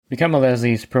Become a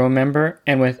Leslie's Pro member,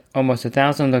 and with almost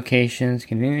 1,000 locations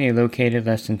conveniently located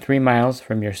less than 3 miles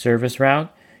from your service route,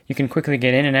 you can quickly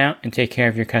get in and out and take care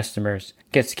of your customers.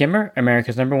 Get Skimmer,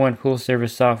 America's #1 pool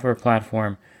service software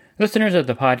platform. Listeners of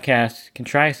the podcast can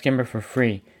try Skimmer for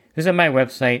free. Visit my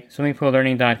website,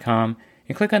 swimmingpoollearning.com,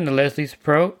 and click on the Leslie's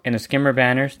Pro and the Skimmer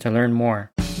banners to learn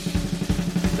more. The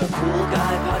Pool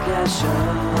Guy Podcast Show.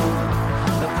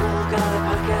 The Pool Guy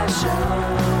Podcast Show.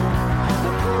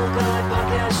 The Pool Guy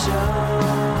Podcast Show.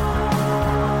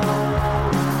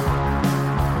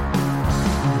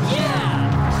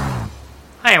 Yeah!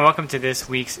 Hi, and welcome to this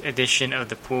week's edition of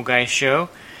the Pool Guy Show.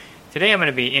 Today I'm going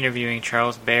to be interviewing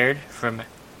Charles Baird from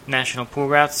National Pool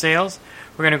Route Sales.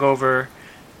 We're going to go over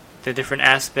the different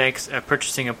aspects of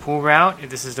purchasing a pool route, if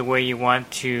this is the way you want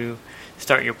to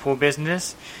start your pool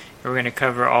business. We're going to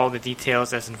cover all the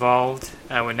details that's involved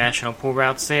with National Pool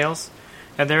Route Sales.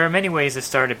 Now, there are many ways to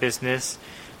start a business.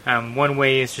 One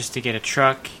way is just to get a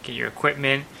truck, get your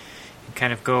equipment, and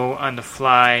kind of go on the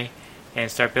fly and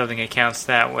start building accounts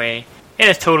that way. And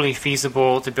it's totally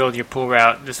feasible to build your pool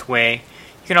route this way.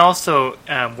 You can also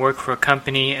work for a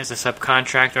company as a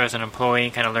subcontractor, as an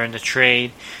employee, kind of learn the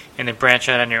trade, and then branch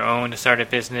out on your own to start a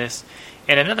business.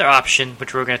 And another option,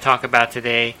 which we're going to talk about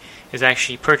today, is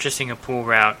actually purchasing a pool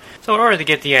route. So in order to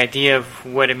get the idea of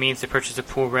what it means to purchase a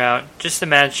pool route, just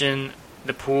imagine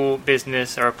the pool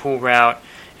business or a pool route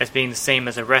as being the same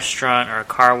as a restaurant or a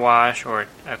car wash or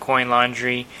a coin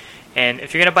laundry. And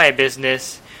if you're going to buy a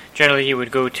business, generally you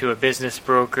would go to a business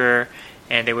broker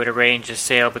and they would arrange a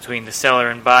sale between the seller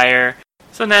and buyer.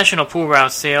 So National Pool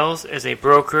Route Sales is a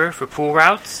broker for pool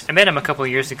routes. I met him a couple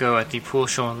of years ago at the pool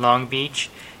show in Long Beach,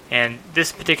 and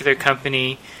this particular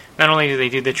company, not only do they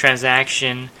do the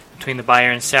transaction between the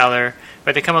buyer and seller,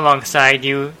 but they come alongside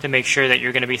you to make sure that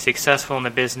you're going to be successful in the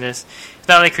business. It's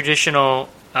not like traditional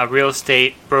real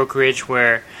estate brokerage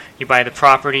where you buy the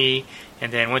property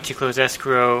and then once you close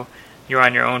escrow, you're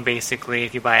on your own basically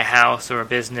if you buy a house or a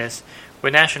business.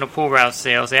 With National Pool Route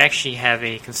Sales, they actually have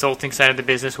a consulting side of the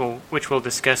business, which we'll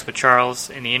discuss with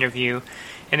Charles in the interview.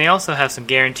 And they also have some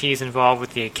guarantees involved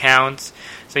with the accounts.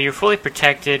 So you're fully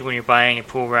protected when you're buying a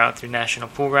pool route through National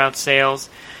Pool Route Sales.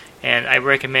 And I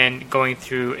recommend going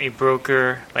through a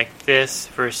broker like this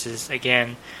versus,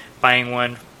 again, buying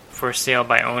one for sale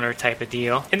by owner type of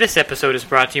deal. And this episode is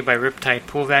brought to you by Riptide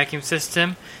Pool Vacuum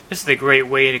System. This is a great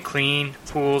way to clean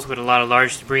pools with a lot of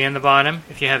large debris on the bottom.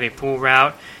 If you have a pool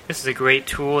route, this is a great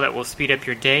tool that will speed up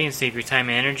your day and save your time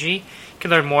and energy. You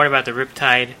can learn more about the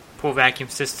Riptide Pool Vacuum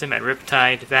System at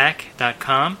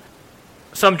riptidevac.com.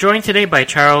 So I'm joined today by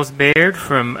Charles Baird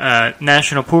from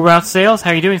National Pool Route Sales.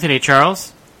 How are you doing today,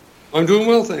 Charles? I'm doing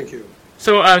well, thank you.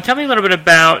 So tell me a little bit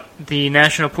about the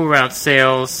National Pool Route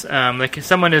Sales. Like if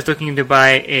someone is looking to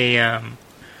buy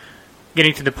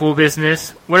getting to the pool business,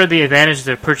 what are the advantages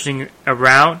of purchasing a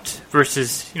route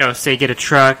versus, say get a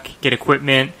truck, get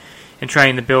equipment, and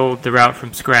trying to build the route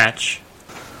from scratch?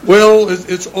 Well,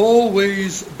 it's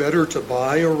always better to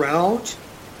buy a route.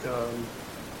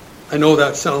 I know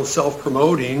that sounds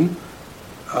self-promoting,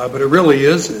 but it really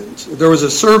isn't. There was a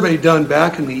survey done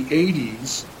back in the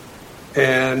 80s,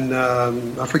 and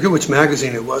I forget which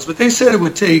magazine it was, but they said it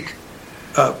would take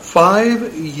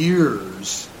 5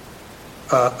 years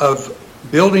of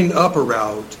building up a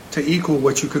route to equal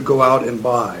what you could go out and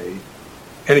buy.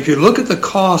 And if you look at the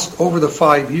cost over the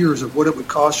 5 years of what it would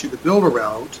cost you to build a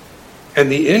route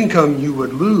and the income you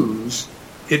would lose,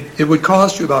 it would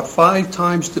cost you about 5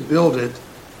 times to build it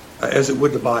as it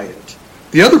would to buy it.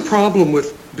 The other problem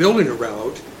with building a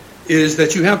route is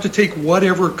that you have to take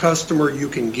whatever customer you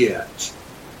can get.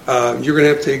 You're going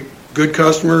to have to take good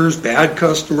customers, bad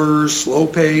customers, slow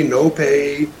pay, no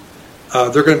pay.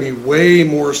 They're going to be way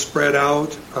more spread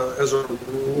out as a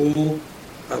rule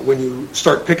when you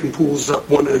start picking pools up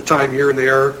one at a time here and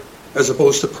there as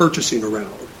opposed to purchasing a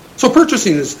route. So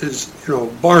purchasing is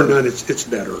bar none, it's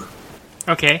better.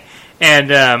 Okay.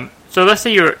 And so let's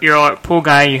say you're a pool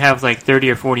guy, you have like 30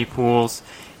 or 40 pools,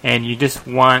 and you just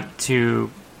want to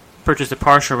purchase a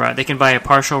partial route. They can buy a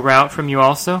partial route from you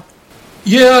also?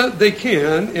 Yeah, they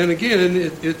can. And again,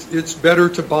 it's better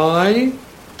to buy.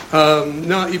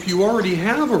 Now, if you already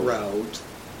have a route,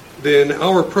 then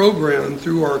our program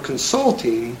through our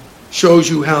consulting shows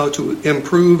you how to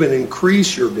improve and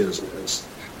increase your business.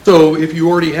 So if you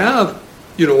already have,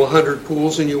 100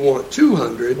 pools and you want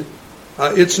 200,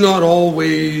 it's not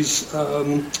always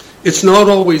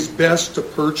best to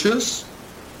purchase.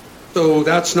 So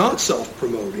that's not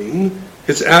self-promoting.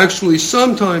 It's actually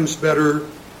sometimes better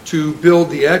to build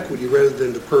the equity rather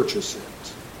than to purchase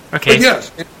it. Okay. But yes,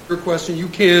 to answer your question, you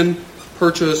can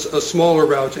purchase a smaller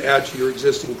route to add to your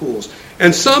existing pools.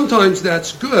 And sometimes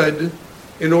that's good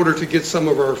in order to get some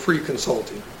of our free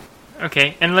consulting.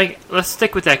 Okay, and let's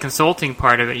stick with that consulting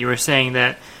part of it. You were saying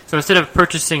that, so instead of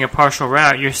purchasing a partial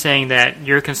route, you're saying that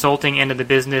your consulting end of the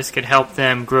business could help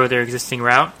them grow their existing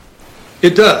route?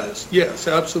 It does, yes,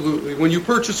 absolutely. When you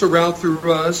purchase a route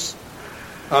through us,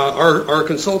 our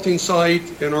consulting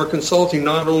site and our consulting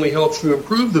not only helps you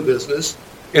improve the business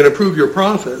and improve your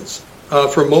profits,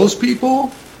 for most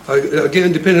people,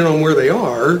 again, depending on where they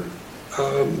are,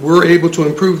 we're able to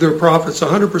improve their profits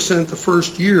 100% the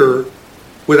first year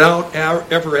without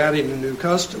ever adding a new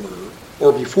customer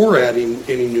or before adding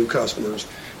any new customers.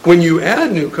 When you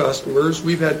add new customers,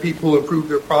 we've had people improve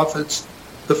their profits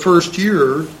the first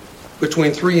year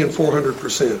between 300 and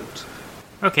 400%.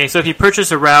 Okay, so if you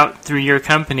purchase a route through your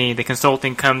company, the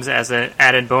consulting comes as an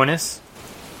added bonus?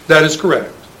 That is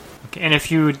correct. Okay, and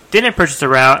if you didn't purchase a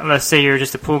route, let's say you're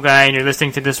just a pool guy and you're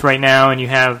listening to this right now and you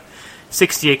have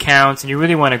 60 accounts and you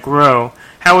really want to grow,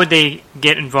 how would they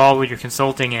get involved with your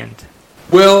consulting end?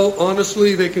 Well,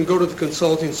 honestly, they can go to the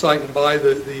consulting site and buy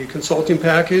the consulting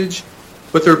package,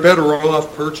 but they're better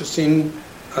off purchasing,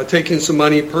 taking some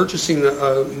money, purchasing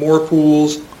more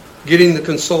pools, getting the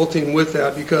consulting with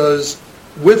that, because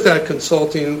with that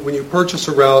consulting, when you purchase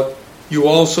a route, you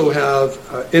also have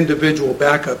individual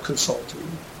backup consulting,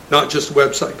 not just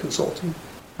website consulting.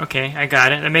 Okay, I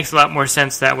got it. That makes a lot more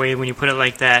sense that way when you put it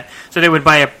like that. So they would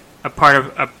buy a part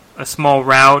of a small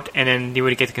route, and then you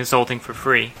would get the consulting for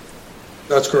free.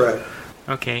 That's correct.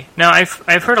 Okay. Now,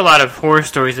 I've heard a lot of horror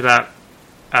stories about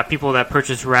people that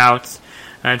purchase routes.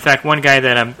 In fact, one guy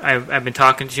that I've been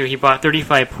talking to, he bought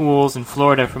 35 pools in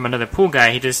Florida from another pool guy.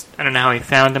 I don't know how he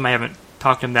found them. I haven't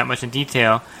talked to him that much in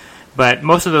detail. But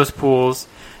most of those pools,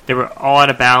 they were all out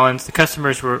of balance. The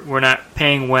customers were not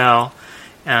paying well.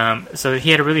 So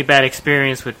he had a really bad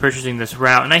experience with purchasing this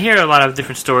route. And I hear a lot of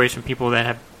different stories from people that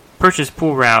have purchased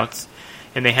pool routes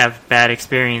and they have bad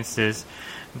experiences.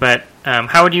 But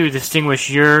how would you distinguish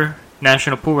your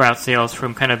national pool route sales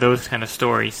from kind of those kind of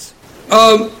stories?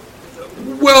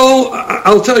 Well,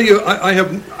 I'll tell you,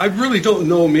 I really don't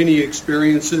know many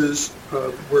experiences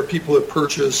where people have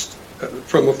purchased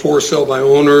from a for sale by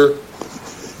owner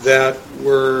that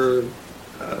were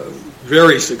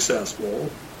very successful.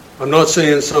 I'm not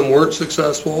saying some weren't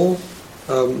successful.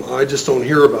 I just don't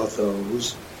hear about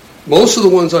those. Most of the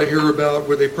ones I hear about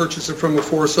where they purchase it from a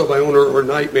for sale by owner are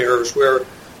nightmares, where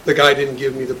the guy didn't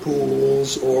give me the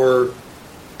pools, or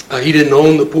he didn't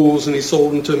own the pools and he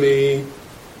sold them to me,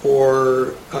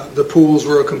 or the pools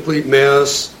were a complete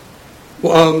mess.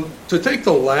 Well, to take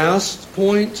the last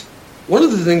point, one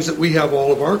of the things that we have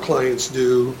all of our clients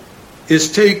do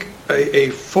is take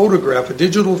a photograph, a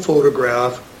digital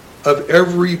photograph of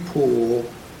every pool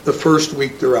the first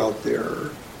week they're out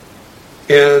there.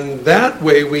 And that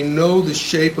way we know the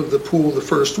shape of the pool the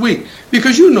first week.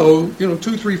 Because 2,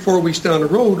 3, 4 weeks down the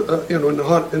road, in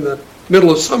the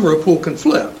middle of summer, a pool can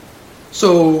flip.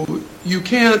 So you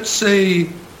can't say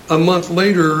a month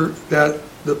later that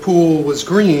the pool was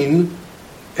green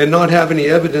and not have any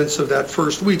evidence of that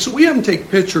first week. So we have them take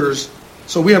pictures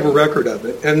so we have a record of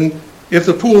it. And if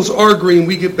the pools are green,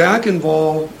 we get back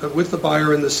involved with the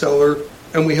buyer and the seller,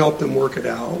 and we help them work it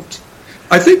out.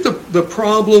 I think the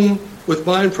problem with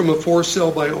buying from a for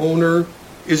sale by owner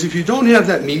is if you don't have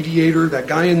that mediator, that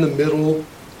guy in the middle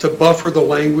to buffer the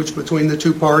language between the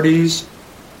two parties,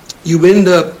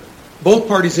 both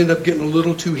parties end up getting a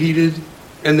little too heated,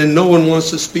 and then no one wants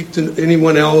to speak to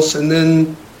anyone else, and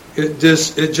then it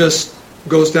just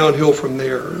goes downhill from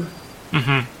there.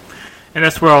 Mm-hmm. And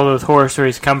that's where all those horror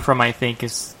stories come from, I think,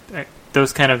 is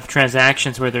those kind of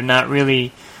transactions where they're not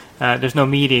really, there's no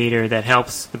mediator that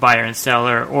helps the buyer and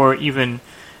seller, or even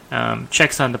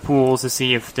checks on the pools to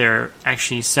see if they're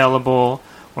actually sellable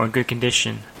or in good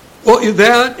condition. Well,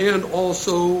 that, and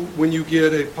also when you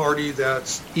get a party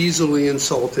that's easily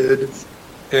insulted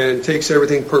and takes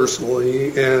everything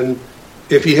personally, and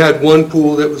if he had one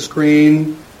pool that was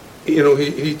green,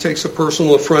 he takes a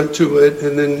personal affront to it,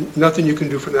 and then nothing you can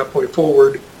do from that point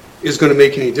forward is going to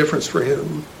make any difference for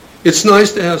him. It's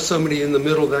nice to have somebody in the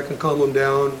middle that can calm him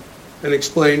down and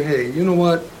explain, hey, you know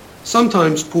what?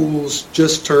 Sometimes pools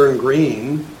just turn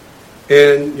green,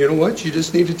 and you know what? You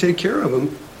just need to take care of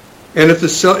them. And if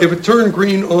it turned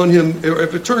green on him, or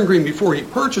if it turned green before he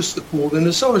purchased the pool, then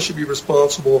the seller should be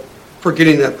responsible for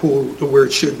getting that pool to where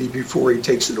it should be before he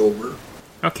takes it over.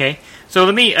 Okay, so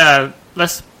let me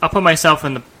I'll put myself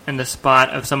in the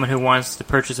spot of someone who wants to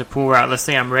purchase a pool route. Let's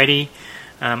say I'm ready.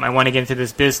 I want to get into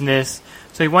this business.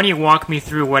 So why don't you walk me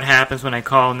through what happens when I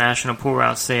call National Pool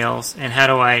Route Sales, and how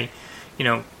do I,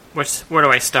 Where do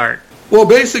I start? Well,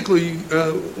 basically,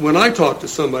 when I talk to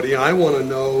somebody, I want to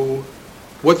know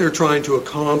what they're trying to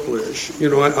accomplish.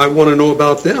 I want to know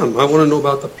about them. I want to know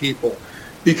about the people.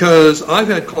 Because I've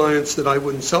had clients that I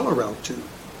wouldn't sell a route to.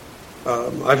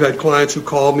 I've had clients who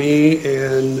called me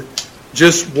and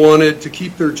just wanted to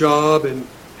keep their job and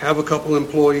have a couple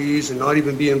employees and not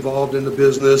even be involved in the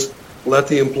business, let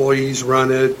the employees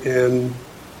run it, and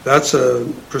that's a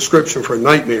prescription for a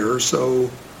nightmare.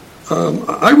 So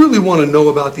I really want to know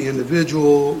about the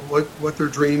individual, what their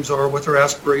dreams are, what their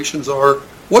aspirations are,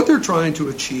 what they're trying to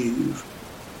achieve.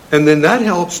 And then that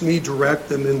helps me direct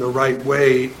them in the right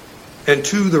way and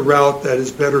to the route that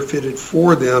is better fitted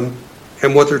for them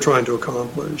and what they're trying to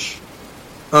accomplish.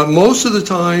 Most of the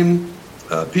time,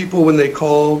 people, when they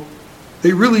call,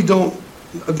 they really don't,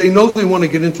 they know they want to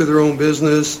get into their own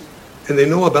business and they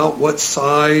know about what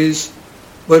size,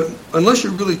 but unless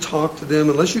you really talk to them,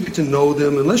 unless you get to know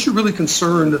them, unless you're really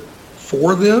concerned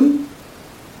for them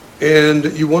and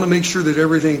you want to make sure that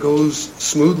everything goes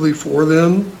smoothly for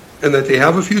them and that they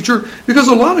have a future, because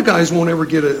a lot of guys won't ever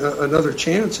get another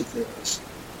chance at this.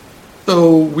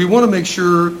 So we want to make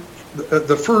sure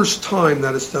the first time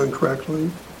that it's done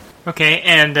correctly. Okay,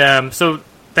 and so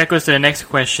that goes to the next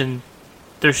question.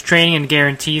 There's training and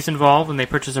guarantees involved when they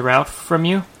purchase a route from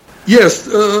you? Yes.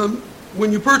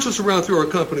 When you purchase a route through our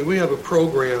company, we have a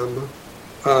program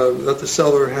that the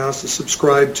seller has to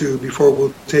subscribe to before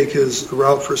we'll take his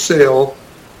route for sale.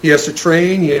 He has to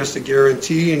train, he has to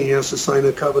guarantee, and he has to sign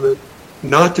a covenant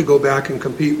not to go back and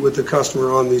compete with the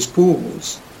customer on these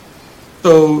pools.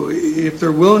 So if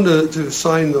they're willing to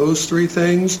sign those three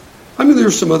things, I mean,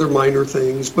 there's some other minor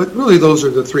things, but really those are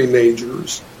the three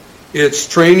majors. It's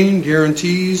training,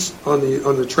 guarantees on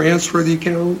the transfer of the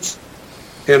accounts,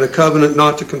 and a covenant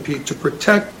not to compete to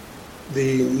protect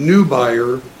the new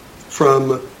buyer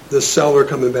from the seller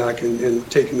coming back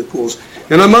and taking the pools.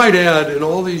 And I might add, in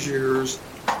all these years,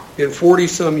 in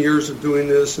 40-some years of doing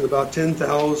this, and about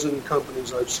 10,000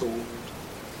 companies I've sold,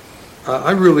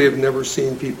 I really have never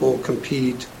seen people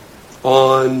compete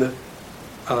on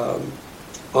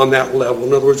that level.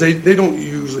 In other words, they don't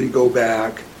usually go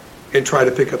back and try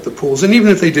to pick up the pools. And even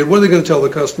if they did, what are they going to tell the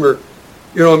customer?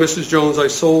 Mrs. Jones, I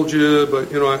sold you,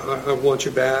 but, I want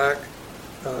you back.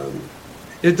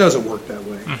 It doesn't work that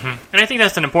way. Mm-hmm. And I think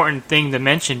that's an important thing to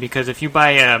mention, because if you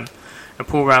buy a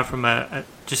pool route from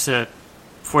just a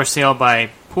for sale by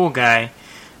pool guy,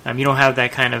 you don't have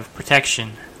that kind of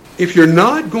protection. If you're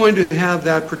not going to have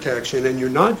that protection and you're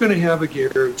not going to have a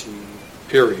guarantee,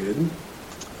 period,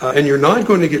 and you're not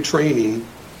going to get training,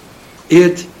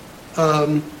 it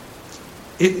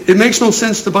makes no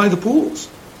sense to buy the pools.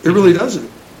 It really doesn't.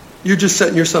 You're just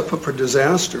setting yourself up for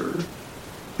disaster.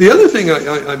 The other thing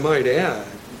I might add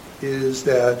is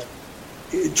that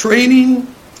training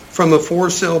from a for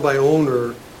sale by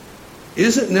owner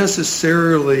isn't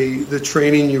necessarily the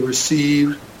training you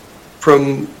receive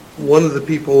from one of the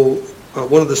people,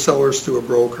 one of the sellers through a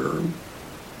broker.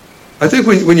 I think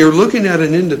when you're looking at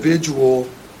an individual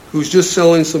who's just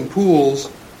selling some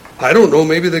pools, I don't know,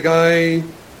 maybe the guy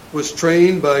was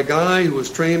trained by a guy who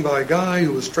was trained by a guy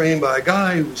who was trained by a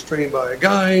guy who was trained by a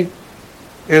guy.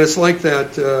 And it's like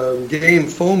that game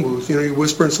phone booth. You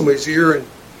whisper in somebody's ear, and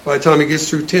by the time he gets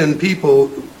through 10 people,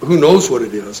 who knows what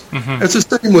it is. Mm-hmm. It's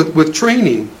the same with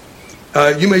training.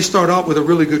 You may start out with a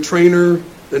really good trainer.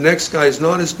 The next guy is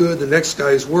not as good. The next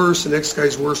guy is worse. The next guy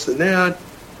is worse than that.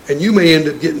 And you may end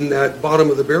up getting that bottom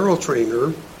of the barrel trainer.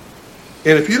 And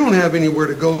if you don't have anywhere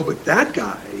to go but that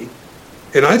guy,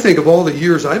 and I think of all the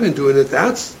years I've been doing it,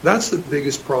 that's the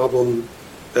biggest problem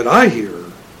that I hear,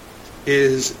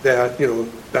 is that,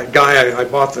 that guy I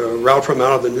bought the route from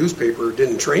out of the newspaper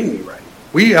didn't train me right.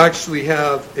 We actually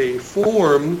have a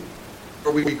form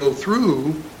where we go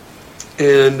through,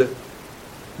 and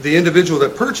the individual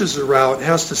that purchases the route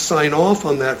has to sign off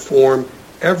on that form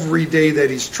every day that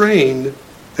he's trained,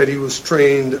 that he was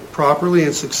trained properly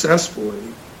and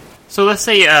successfully. So let's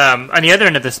say on the other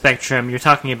end of the spectrum, you're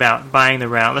talking about buying the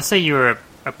route. Let's say you're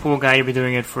a pool guy, you've been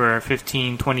doing it for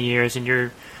 15, 20 years, and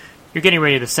you're getting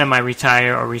ready to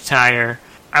semi-retire or retire.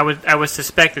 I would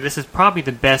suspect that this is probably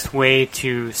the best way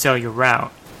to sell your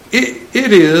route. It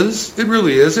is. It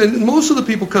really is. And most of the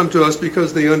people come to us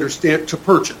because they understand to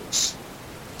purchase.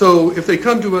 So if they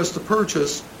come to us to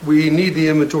purchase, we need the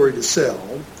inventory to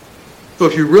sell. So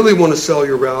if you really want to sell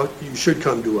your route, you should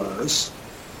come to us.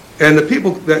 And the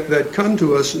people that come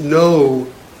to us know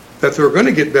that they're going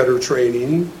to get better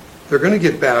training, they're going to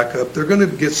get backup, they're going to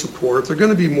get support, they're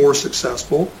going to be more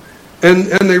successful. And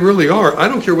they really are. I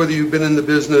don't care whether you've been in the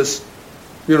business,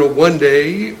 1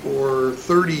 day or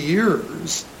 30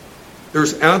 years.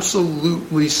 There's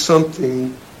absolutely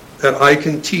something that I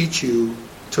can teach you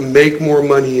to make more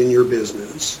money in your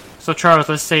business. So Charles,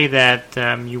 let's say that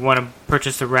you want to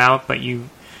purchase a route, but you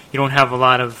don't have a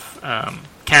lot of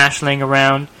cash laying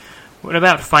around. What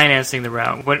about financing the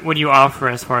route? What do you offer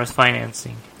as far as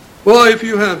financing? Well, if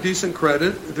you have decent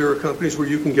credit, there are companies where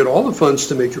you can get all the funds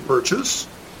to make your purchase.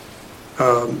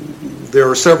 There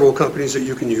are several companies that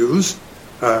you can use.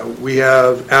 We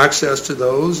have access to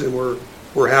those, and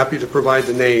we're happy to provide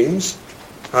the names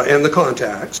and the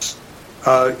contacts.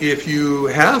 If you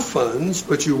have funds,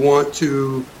 but you want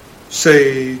to,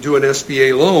 say, do an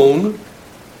SBA loan,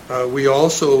 we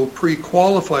also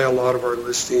pre-qualify a lot of our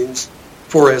listings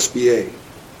for SBA.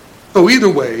 So either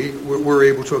way, we're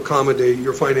able to accommodate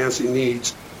your financing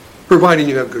needs, providing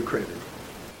you have good credit.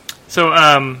 So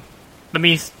let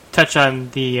me touch on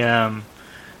the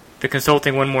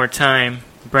consulting one more time,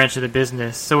 branch of the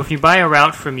business. So if you buy a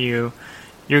route from you,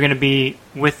 you're going to be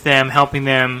with them, helping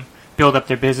them build up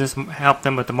their business, help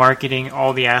them with the marketing,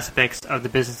 all the aspects of the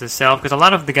business itself. Because a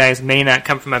lot of the guys may not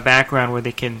come from a background where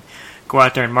they can go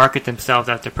out there and market themselves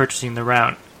after purchasing the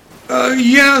route.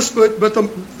 Yes, but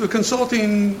the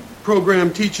consulting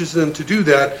program teaches them to do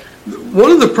that.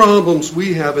 One of the problems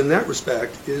we have in that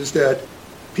respect is that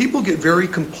people get very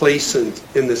complacent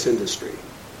in this industry.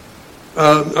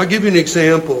 I'll give you an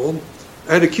example.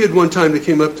 I had a kid one time that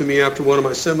came up to me after one of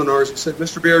my seminars. He said,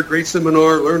 "Mr. Baird, great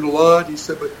seminar, learned a lot." He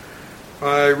said, "But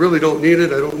I really don't need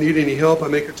it. I don't need any help. I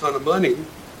make a ton of money."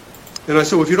 And I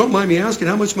said, "Well, if you don't mind me asking,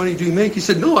 how much money do you make?" He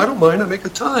said, "No, I don't mind. I make a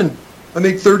ton. I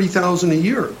make $30,000 a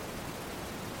year."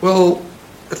 Well,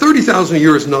 $30,000 a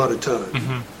year is not a ton.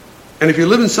 Mm-hmm. And if you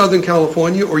live in Southern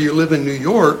California or you live in New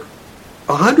York,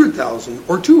 $100,000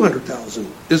 or $200,000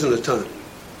 isn't a ton.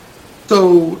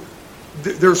 So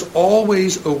there's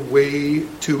always a way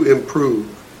to improve.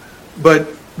 But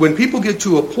when people get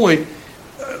to a point,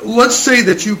 let's say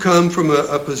that you come from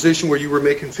a position where you were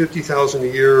making $50,000 a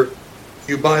year,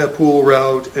 you buy a pool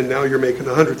route, and now you're making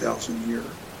 $100,000 a year.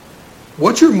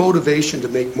 What's your motivation to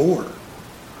make more?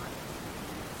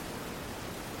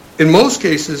 In most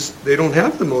cases, they don't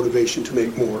have the motivation to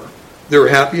make more. They're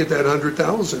happy at that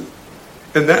 $100,000.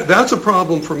 And that's a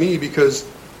problem for me because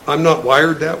I'm not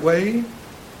wired that way.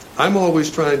 I'm always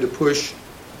trying to push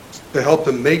to help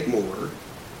them make more,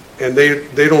 and they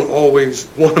don't always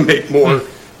want to make more.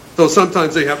 So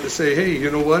sometimes they have to say, "Hey, you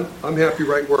know what? I'm happy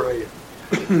right where I am."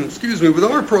 Excuse me. With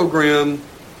our program,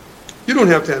 you don't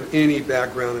have to have any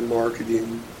background in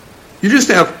marketing. You just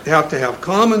have to have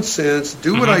common sense,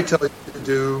 do what I tell you to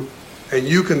do, and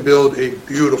you can build a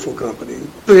beautiful company.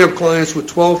 So you have clients with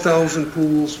 12,000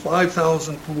 pools,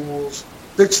 5,000 pools,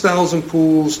 6,000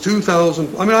 pools,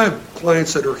 2,000. I mean, I have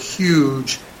clients that are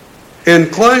huge,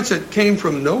 and clients that came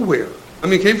from nowhere.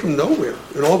 And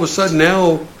all of a sudden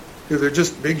now, they're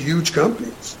just big, huge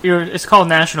companies. It's called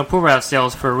National Pool Route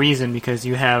Sales for a reason, because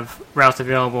you have routes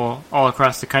available all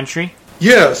across the country.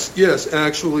 Yes.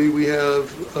 Actually, we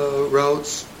have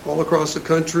routes all across the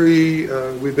country.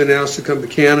 We've been asked to come to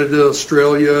Canada,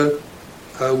 Australia.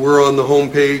 We're on the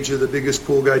homepage of the biggest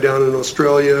pool guy down in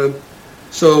Australia.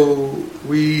 So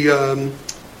we do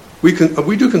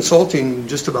consulting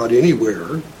just about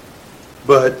anywhere,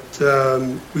 but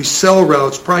we sell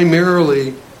routes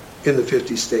primarily in the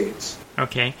 50 states.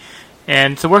 Okay.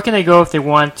 And so where can they go if they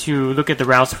want to look at the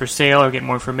routes for sale or get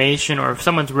more information, or if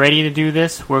someone's ready to do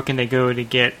this, where can they go to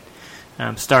get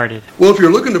started? Well, if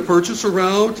you're looking to purchase a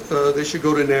route, they should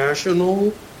go to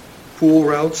National Pool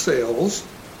Route Sales.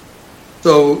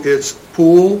 So it's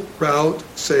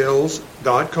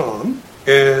poolroutesales.com,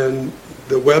 and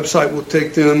the website will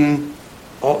take them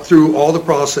through all the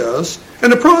process.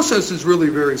 And the process is really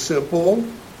very simple.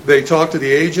 They talk to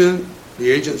the agent. The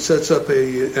agent sets up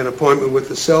an appointment with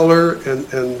the seller and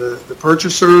the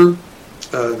purchaser.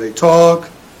 They talk,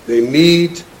 they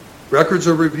meet, records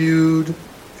are reviewed.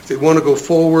 If they want to go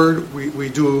forward, we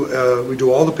do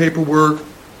all the paperwork.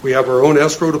 We have our own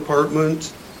escrow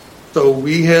department. So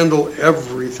we handle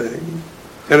everything.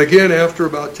 And again, after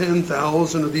about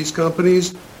 10,000 of these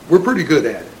companies, we're pretty good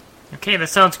at it. Okay, that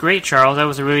sounds great, Charles. That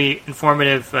was a really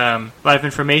informative, lot of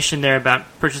information there about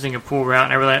purchasing a pool route.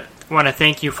 And I really want to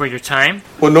thank you for your time.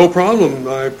 Well, no problem.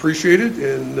 I appreciate it.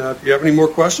 And if you have any more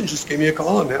questions, just give me a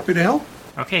call. I'm happy to help.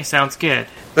 Okay, sounds good.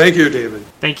 Thank you, David.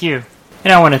 Thank you.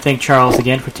 And I want to thank Charles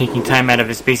again for taking time out of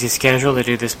his busy schedule to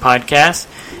do this podcast.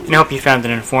 And I hope you found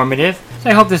it informative. So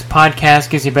I hope this podcast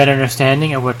gives you a better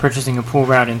understanding of what purchasing a pool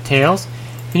route entails.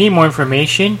 If you need more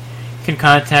information, you can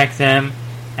contact them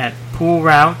at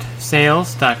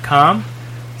poolroutesales.com.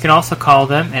 You can also call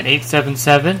them at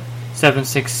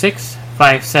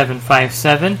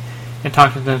 877-766-5757 and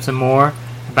talk to them some more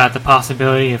about the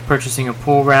possibility of purchasing a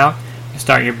pool route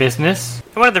start your business.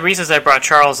 And one of the reasons I brought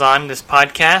Charles on this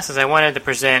podcast is I wanted to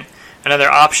present another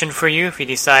option for you if you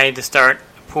decide to start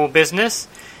a pool business,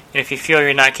 and if you feel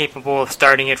you're not capable of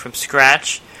starting it from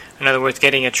scratch, in other words,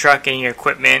 getting a truck, getting your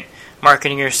equipment,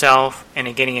 marketing yourself, and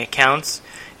then getting accounts,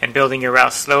 and building your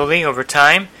route slowly over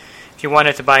time. If you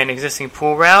wanted to buy an existing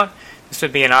pool route, this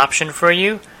would be an option for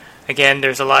you. Again,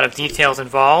 there's a lot of details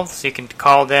involved, so you can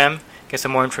call them, get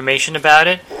some more information about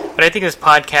it. But I think this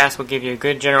podcast will give you a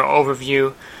good general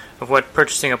overview of what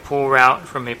purchasing a pool route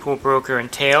from a pool broker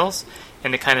entails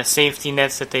and the kind of safety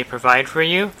nets that they provide for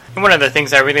you. And one of the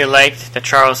things I really liked that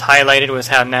Charles highlighted was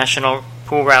how national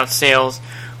pool route sales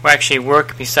will actually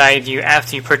work beside you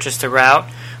after you purchase the route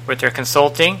with their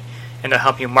consulting, and they'll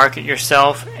help you market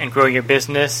yourself and grow your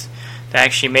business to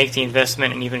actually make the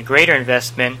investment an even greater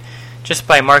investment just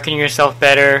by marketing yourself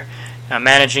better,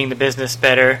 managing the business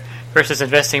better, versus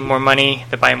investing more money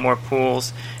to buy more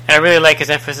pools. And I really like his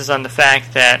emphasis on the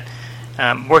fact that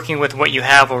working with what you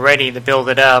have already to build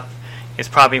it up is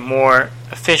probably more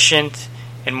efficient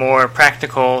and more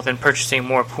practical than purchasing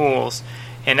more pools.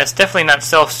 And that's definitely not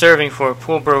self-serving for a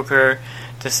pool broker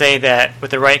to say that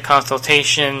with the right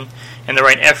consultation and the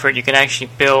right effort you can actually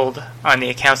build on the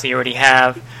accounts that you already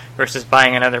have versus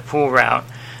buying another pool route.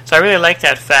 So I really like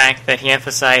that fact that he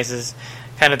emphasizes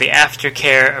kind of the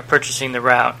aftercare of purchasing the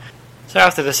route. So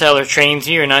after the seller trains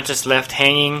you, you're not just left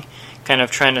hanging, kind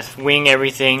of trying to wing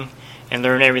everything and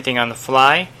learn everything on the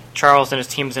fly. Charles and his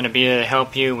team is going to be there to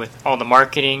help you with all the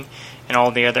marketing and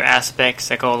all the other aspects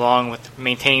that go along with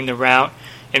maintaining the route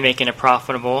and making it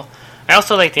profitable. I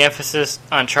also like the emphasis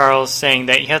on Charles saying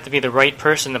that you have to be the right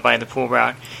person to buy the pool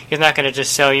route. He's not going to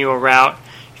just sell you a route.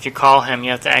 If you call him,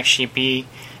 you have to actually be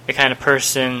the kind of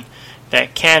person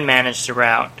that can manage the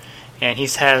route. And he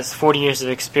has 40 years of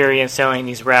experience selling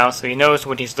these routes, so he knows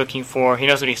what he's looking for. He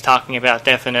knows what he's talking about,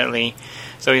 definitely.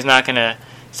 So he's not going to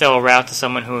sell a route to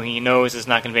someone who he knows is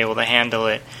not going to be able to handle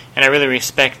it. And I really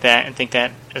respect that and think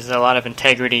that is a lot of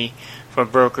integrity for a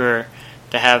broker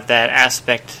to have that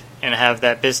aspect and have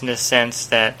that business sense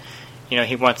that, you know,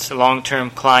 he wants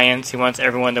long-term clients. He wants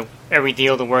every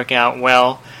deal to work out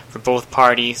well for both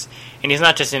parties. And he's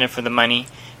not just in it for the money.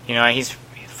 You know,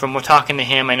 from talking to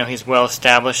him, I know he's well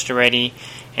established already,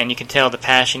 and you can tell the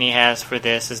passion he has for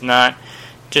this is not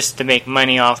just to make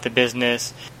money off the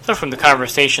business. So from the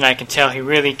conversation, I can tell he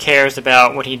really cares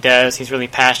about what he does. He's really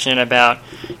passionate about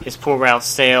his pool route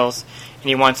sales, and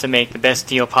he wants to make the best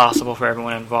deal possible for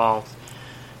everyone involved.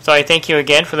 So I thank you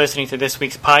again for listening to this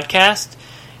week's podcast,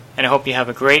 and I hope you have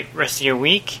a great rest of your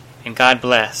week, and God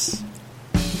bless.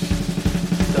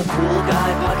 The Pool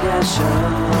Guy Podcast Show.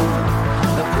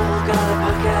 The Pool Guy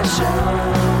Podcast Show.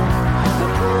 The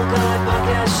Pool Guy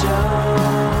Podcast Show.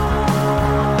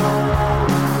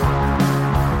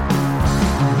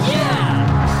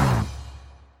 Yeah!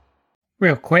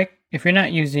 Real quick, if you're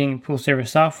not using pool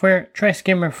service software, try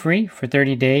Skimmer free for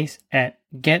 30 days at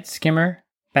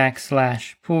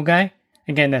getskimmer.com/poolguy.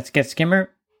 Again, that's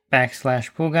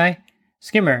getskimmer.com/poolguy.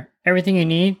 Skimmer, everything you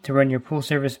need to run your pool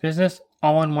service business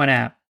all in one app.